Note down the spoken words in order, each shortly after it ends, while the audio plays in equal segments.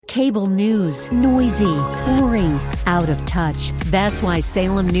Cable news, noisy, boring, out of touch. That's why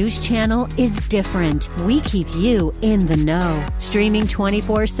Salem News Channel is different. We keep you in the know. Streaming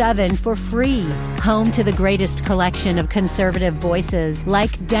 24/7 for free. Home to the greatest collection of conservative voices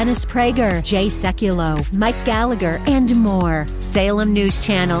like Dennis Prager, Jay Sekulow, Mike Gallagher, and more. Salem News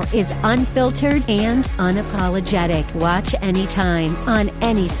Channel is unfiltered and unapologetic. Watch anytime, on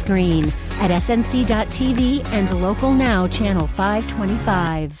any screen, at snc.tv and Local Now Channel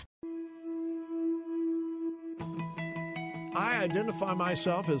 525. I identify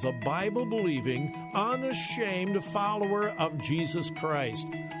myself as a Bible-believing, unashamed follower of Jesus Christ.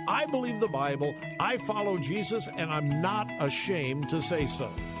 I believe the Bible, I follow Jesus, and I'm not ashamed to say so.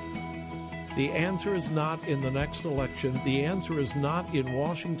 The answer is not in the next election. The answer is not in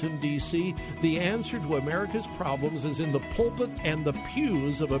Washington, D.C. The answer to America's problems is in the pulpit and the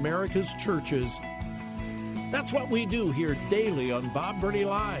pews of America's churches. That's what we do here daily on Bob Burney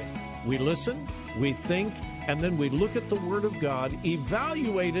Live. We listen, we think, and then we look at the Word of God,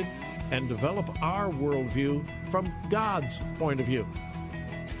 evaluate it, and develop our worldview from God's point of view.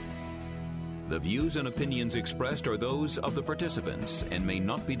 The views and opinions expressed are those of the participants and may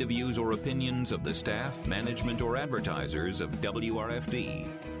not be the views or opinions of the staff, management, or advertisers of WRFD.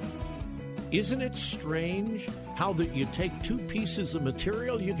 Isn't it strange how that you take two pieces of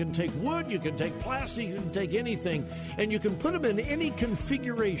material? You can take wood, you can take plastic, you can take anything, and you can put them in any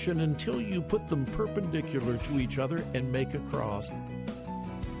configuration until you put them perpendicular to each other and make a cross.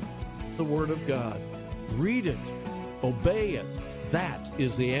 The Word of God. Read it. Obey it. That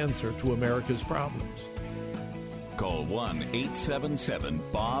is the answer to America's problems. Call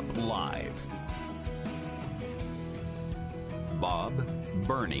 1-877-BOB-LIVE. Bob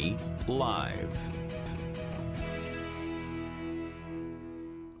Burney Live.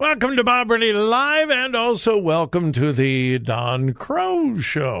 Welcome to Bob Burney Live, and also welcome to the Don Crow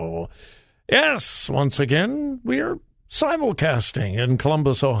Show. Yes, once again, we are simulcasting in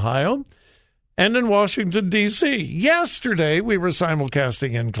Columbus, Ohio, and in Washington, D.C. Yesterday, we were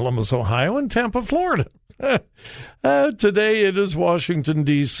simulcasting in Columbus, Ohio, and Tampa, Florida. Today, it is Washington,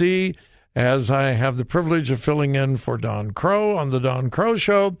 D.C., as I have the privilege of filling in for Don Crow on the Don Crow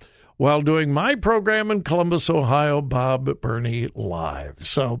Show while doing my program in Columbus, Ohio, Bob Burney Live.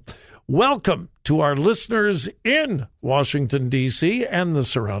 So welcome to our listeners in Washington, D.C. and the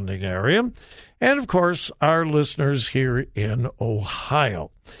surrounding area, and, of course, our listeners here in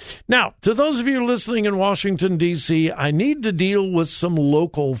Ohio. Now, to those of you listening in Washington, D.C., I need to deal with some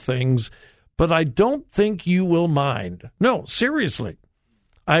local things, but I don't think you will mind. No, seriously.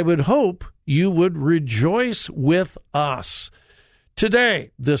 I would hope you would rejoice with us. Today,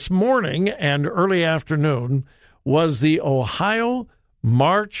 this morning and early afternoon, was the Ohio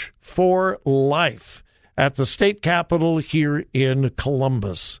March for Life at the state capitol here in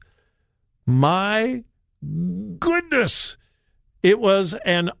Columbus. My goodness, it was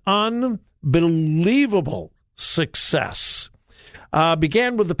an unbelievable success.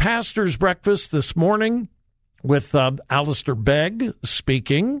 Began with the pastor's breakfast this morning with Alistair Begg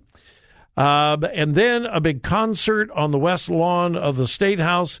speaking, and then a big concert on the west lawn of the State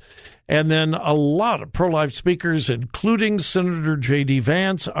House, and then a lot of pro-life speakers, including Senator J.D.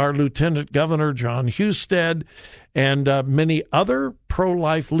 Vance, our Lieutenant Governor John Husted, and many other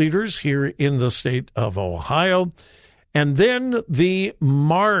pro-life leaders here in the state of Ohio. And then the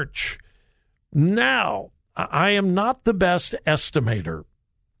march. Now, I am not the best estimator,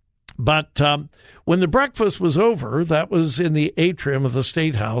 but when the breakfast was over, that was in the atrium of the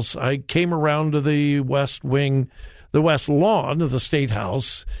State House, I came around to the west wing, the west lawn of the State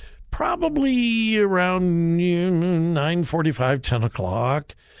House, probably around 9:45, 10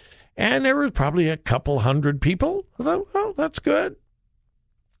 o'clock, and there was probably a couple hundred people. I thought, well, that's good.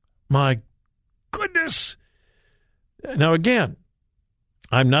 My goodness. Now, again,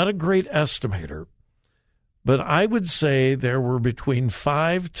 I'm not a great estimator, but I would say there were between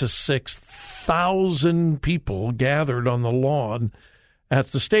 5,000 to 6,000 people gathered on the lawn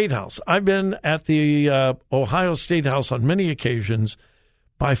at the State House. I've been at the Ohio State House on many occasions,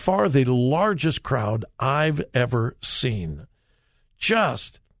 by far the largest crowd I've ever seen.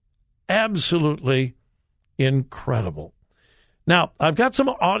 Just absolutely incredible. Now, I've got some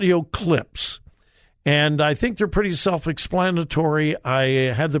audio clips, and I think they're pretty self-explanatory. I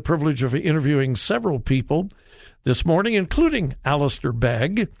had the privilege of interviewing several people this morning, including Alistair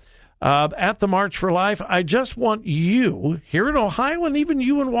Begg, at the March for Life. I just want you here in Ohio, and even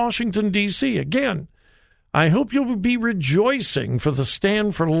you in Washington, D.C., again, I hope you'll be rejoicing for the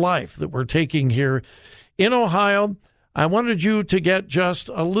stand for life that we're taking here in Ohio. I wanted you to get just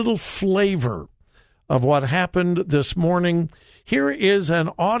a little flavor of what happened this morning Here is an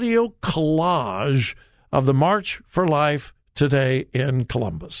audio collage of the March for Life today in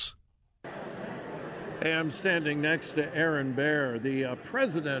Columbus. Hey, I'm standing next to Aaron Baer, the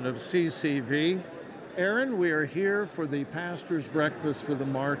president of CCV. Aaron, we are here for the pastor's breakfast for the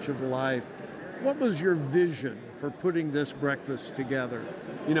March of Life. What was your vision for putting this breakfast together?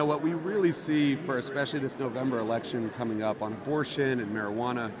 You know, what we really see for especially this November election coming up on abortion and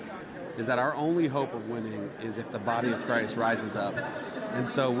marijuana is that our only hope of winning is if the body of Christ rises up. And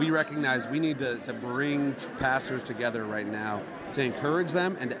so we recognize we need to bring pastors together right now to encourage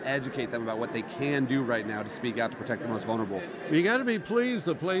them and to educate them about what they can do right now to speak out to protect the most vulnerable. You got to be pleased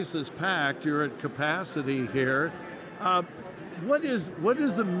the place is packed. You're at capacity here. What is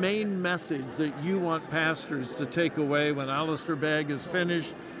the main message that you want pastors to take away when Alistair Begg is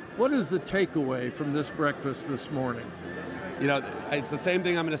finished? What is the takeaway from this breakfast this morning? You know, it's the same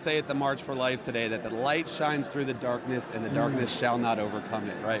thing I'm going to say at the March for Life today, that the light shines through the darkness and the darkness shall not overcome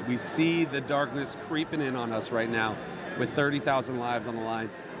it, right? We see the darkness creeping in on us right now with 30,000 lives on the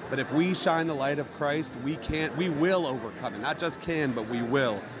line. But if we shine the light of Christ, we will overcome it. Not just can, but we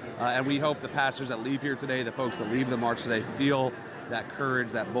will. And we hope the pastors that leave here today, the folks that leave the march today, feel that courage,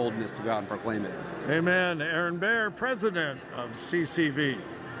 that boldness to go out and proclaim it. Amen. Aaron Baer, president of CCV.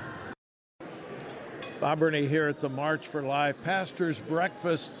 Bob Burney here at the March for Life Pastor's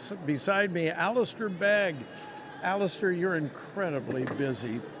Breakfast. Beside me, Alistair Begg. Alistair, you're incredibly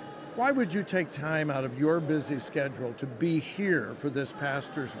busy. Why would you take time out of your busy schedule to be here for this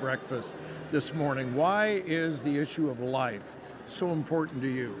Pastor's Breakfast this morning? Why is the issue of life so important to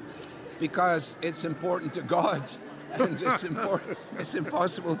you? Because it's important to God. And it's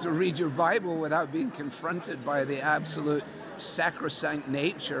impossible to read your Bible without being confronted by the absolute sacrosanct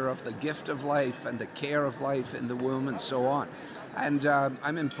nature of the gift of life and the care of life in the womb and so on. And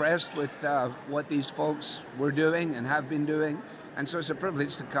I'm impressed with what these folks were doing and have been doing. And so it's a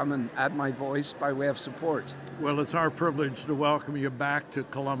privilege to come and add my voice by way of support. Well, it's our privilege to welcome you back to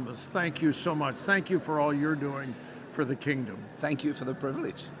Columbus. Thank you so much. Thank you for all you're doing for the kingdom. Thank you for the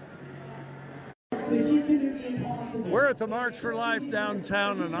privilege. We're at the March for Life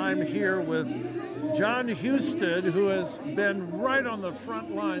downtown, and I'm here with John Husted, who has been right on the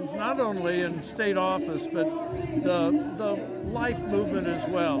front lines, not only in state office, but the life movement as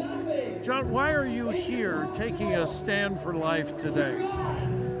well. John, why are you here taking a stand for life today?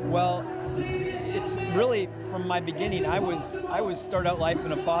 Well, it's really from my beginning. I was started out life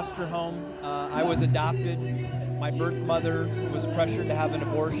in a foster home. I was adopted. My birth mother was pressured to have an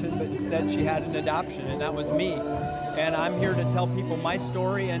abortion, but instead she had an adoption, and that was me. And I'm here to tell people my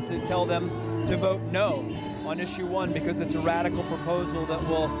story and to tell them to vote no on issue 1 because it's a radical proposal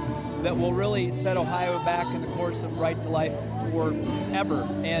that will really set Ohio back in the course of right to life forever.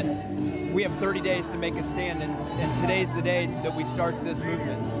 And we have 30 days to make a stand, and today's the day that we start this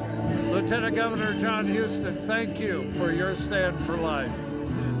movement. Lieutenant Governor John Husted, thank you for your stand for life.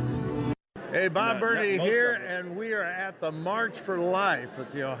 Hey, Bob Burney here, and we are at the March for Life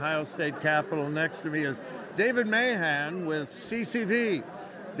at the Ohio State Capitol. Next to me is David Mahan with CCV.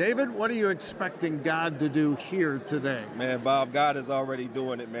 David, what are you expecting God to do here today? Man, Bob, God is already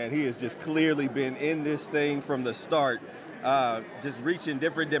doing it, man. He has just clearly been in this thing from the start, just reaching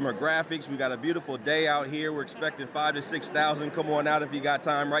different demographics. We got a beautiful day out here. We're expecting 5,000 to 6,000. Come on out if you got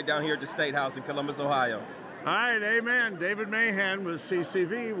time, right down here at the State House in Columbus, Ohio. All right, amen. David Mahan with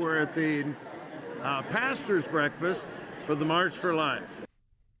CCV. We're at the Pastor's Breakfast for the March for Life.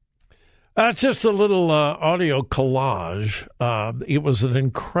 That's just a little audio collage. It was an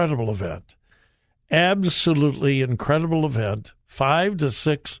incredible event. Absolutely incredible event. 5,000 to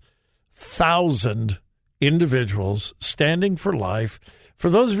 6,000 individuals standing for life. For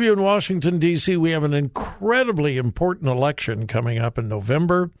those of you in Washington, D.C., we have an incredibly important election coming up in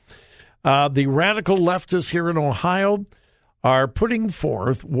November. The radical leftists here in Ohio are putting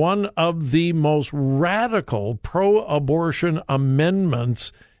forth one of the most radical pro-abortion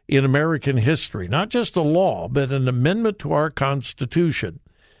amendments in American history. Not just a law, but an amendment to our Constitution.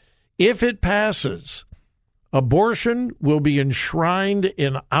 If it passes, abortion will be enshrined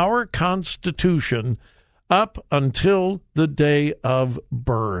in our Constitution up until the day of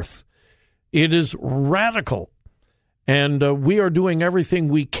birth. It is radical. And we are doing everything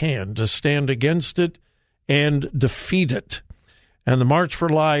we can to stand against it and defeat it. And the March for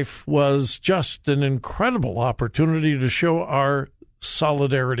Life was just an incredible opportunity to show our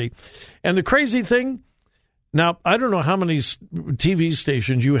solidarity. And the crazy thing, now, I don't know how many TV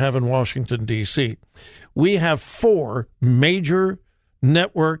stations you have in Washington, D.C. We have 4 major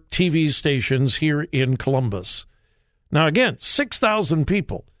network TV stations here in Columbus. Now, again, 6,000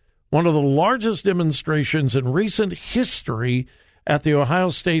 people one of the largest demonstrations in recent history at the Ohio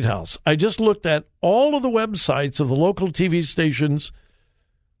State House. I just looked at all of the websites of the local TV stations.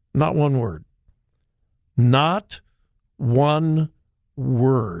 Not one word. Not one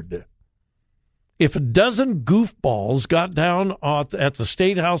word. If a dozen goofballs got down at the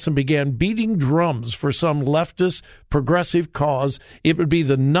State House and began beating drums for some leftist progressive cause, it would be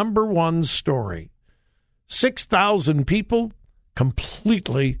the number one story. 6,000 people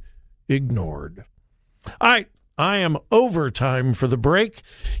completely ignored. All right, I am overtime for the break.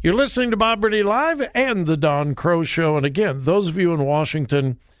 You're listening to Bob Burney Live and the Don Crow Show. And again, those of you in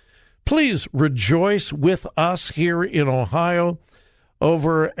Washington, please rejoice with us here in Ohio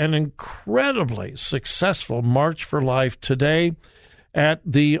over an incredibly successful March for Life today at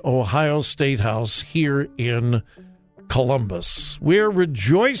the Ohio State House here in Columbus. We're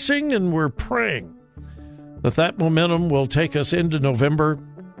rejoicing and we're praying that momentum will take us into November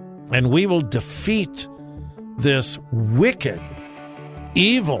and we will defeat this wicked,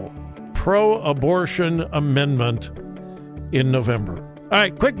 evil, pro-abortion amendment in November. All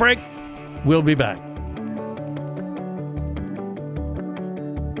right, quick break. We'll be back.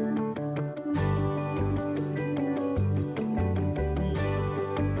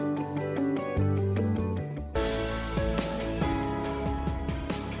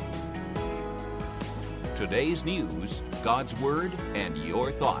 Today's news, God's Word, and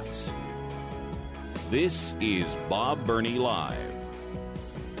your thoughts. This is Bob Burney Live.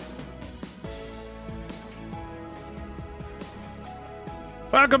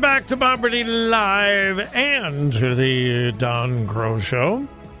 Welcome back to Bob Burney Live and to the Don Crow Show.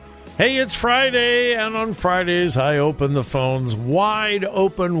 Hey, it's Friday, and on Fridays I open the phones wide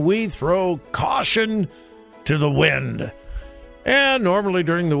open. We throw caution to the wind. And normally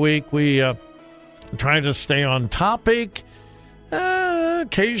during the week we try to stay on topic.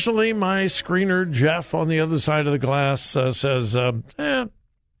 Occasionally my screener, Jeff, on the other side of the glass says,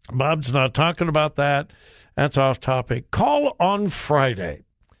 Bob's not talking about that. That's off topic. Call on Friday.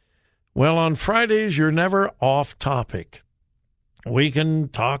 Well, on Fridays, you're never off topic. We can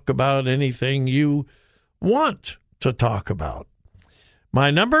talk about anything you want to talk about. My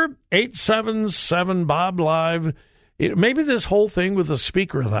number, 877-BOB-LIVE. Maybe this whole thing with the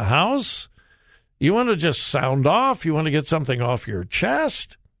Speaker of the House, you want to just sound off, you want to get something off your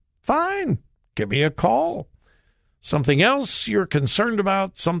chest, fine, give me a call. Something else you're concerned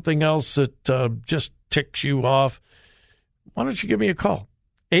about, something else that just ticks you off, why don't you give me a call?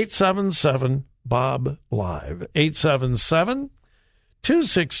 877-BOB-LIVE,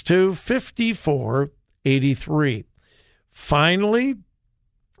 877-262-5483. Finally,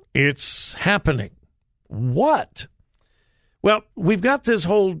 it's happening. What? Well, we've got this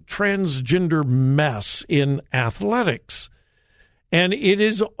whole transgender mess in athletics. And it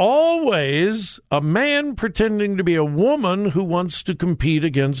is always a man pretending to be a woman who wants to compete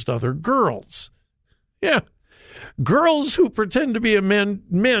against other girls. Yeah. Girls who pretend to be men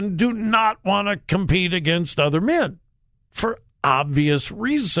do not want to compete against other men for obvious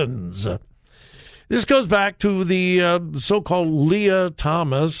reasons. This goes back to the so-called Leah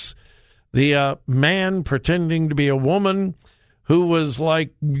Thomas, the man pretending to be a woman who was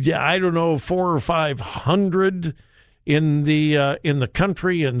like, 400 or 500 in the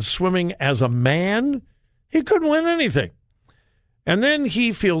country and swimming as a man. He couldn't win anything. And then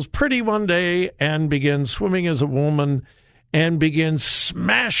he feels pretty one day and begins swimming as a woman and begins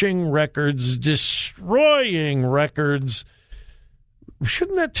smashing records, destroying records.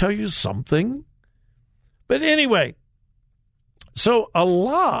 Shouldn't that tell you something? But anyway, so a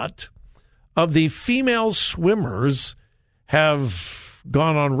lot of the female swimmers have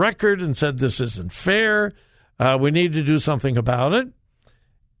gone on record and said this isn't fair. We need to do something about it.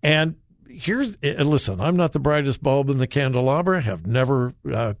 And listen, I'm not the brightest bulb in the candelabra, have never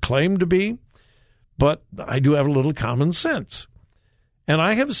claimed to be, but I do have a little common sense. And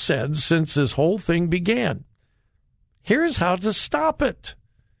I have said since this whole thing began, here's how to stop it.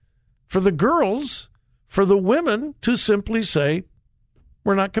 For the girls, for the women to simply say,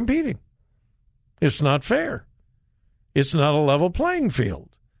 we're not competing. It's not fair. It's not a level playing field.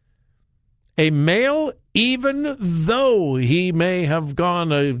 A male, even though he may have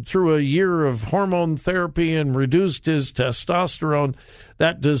gone through a year of hormone therapy and reduced his testosterone,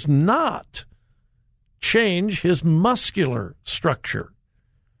 that does not change his muscular structure,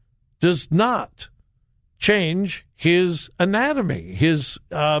 does not change his anatomy, his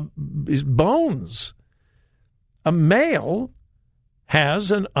bones. A male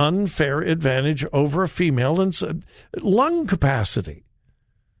has an unfair advantage over a female in lung capacity.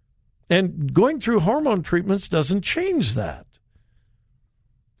 And going through hormone treatments doesn't change that.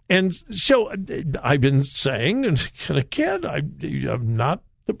 And so I've been saying, and again, I'm not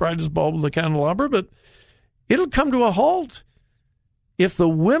the brightest bulb in the candelabra, but it'll come to a halt if the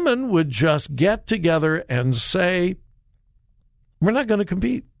women would just get together and say, we're not going to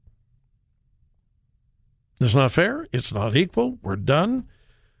compete. It's not fair. It's not equal. We're done.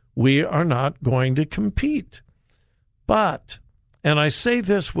 We are not going to compete. But, and I say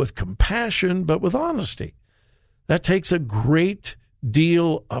this with compassion, but with honesty, that takes a great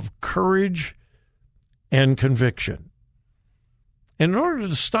deal of courage and conviction. In order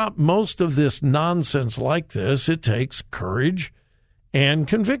to stop most of this nonsense like this, it takes courage and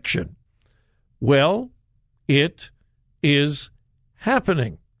conviction. Well, it is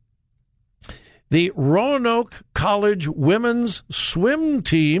happening. The Roanoke College women's swim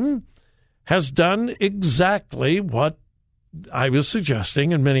team has done exactly what I was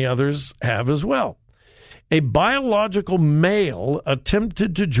suggesting, and many others have as well. A biological male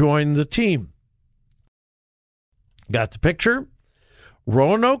attempted to join the team. Got the picture?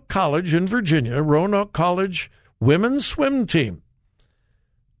 Roanoke College in Virginia, Roanoke College women's swim team.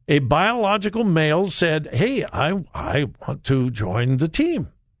 A biological male said, hey, I want to join the team.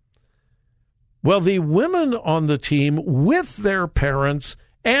 Well, the women on the team, with their parents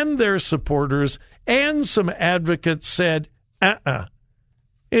and their supporters and some advocates, said,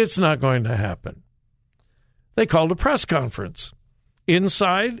 it's not going to happen. They called a press conference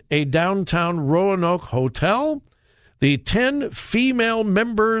inside a downtown Roanoke hotel. The 10 female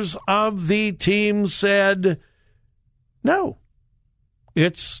members of the team said, no,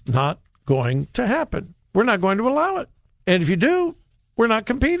 it's not going to happen. We're not going to allow it. And if you do, we're not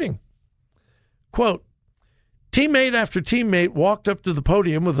competing. Quote, teammate after teammate walked up to the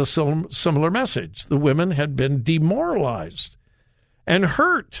podium with a similar message. The women had been demoralized and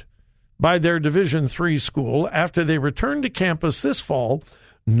hurt by their Division III school after they returned to campus this fall,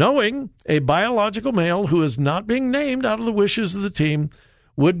 knowing a biological male who is not being named out of the wishes of the team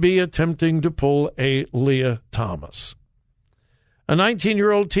would be attempting to pull a Leah Thomas. A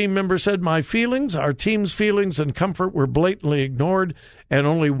 19-year-old team member said, my feelings, our team's feelings and comfort were blatantly ignored, and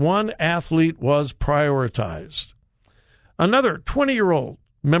only one athlete was prioritized. Another 20-year-old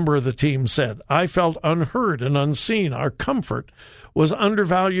member of the team said, I felt unheard and unseen. Our comfort was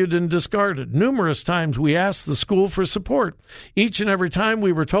undervalued and discarded. Numerous times we asked the school for support. Each and every time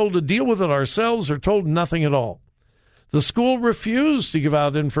we were told to deal with it ourselves or told nothing at all. The school refused to give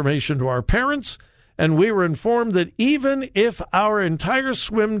out information to our parents, and we were informed that even if our entire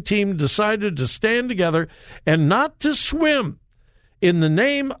swim team decided to stand together and not to swim in the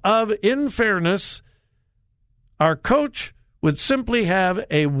name of fairness, our coach would simply have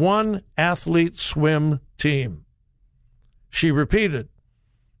a one-athlete swim team. She repeated,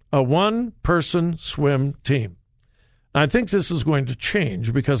 a one-person swim team. I think this is going to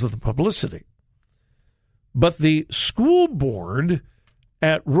change because of the publicity. But the school board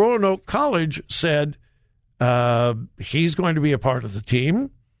at Roanoke College said he's going to be a part of the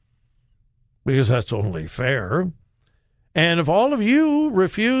team because that's only fair. And if all of you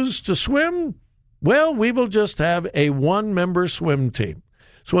refuse to swim, well, we will just have a one-member swim team.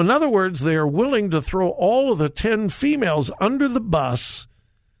 So in other words, they are willing to throw all of the 10 females under the bus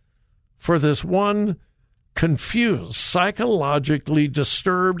for this one confused, psychologically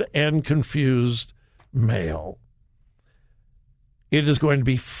disturbed and confused male. It is going to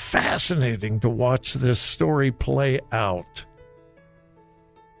be fascinating to watch this story play out.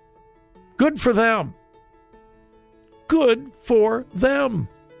 Good for them. Good for them.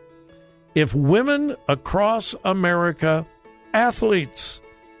 If women across America, athletes,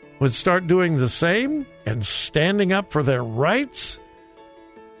 would start doing the same and standing up for their rights,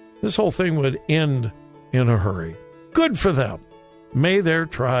 this whole thing would end in a hurry. Good for them. May their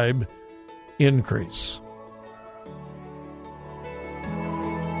tribe increase.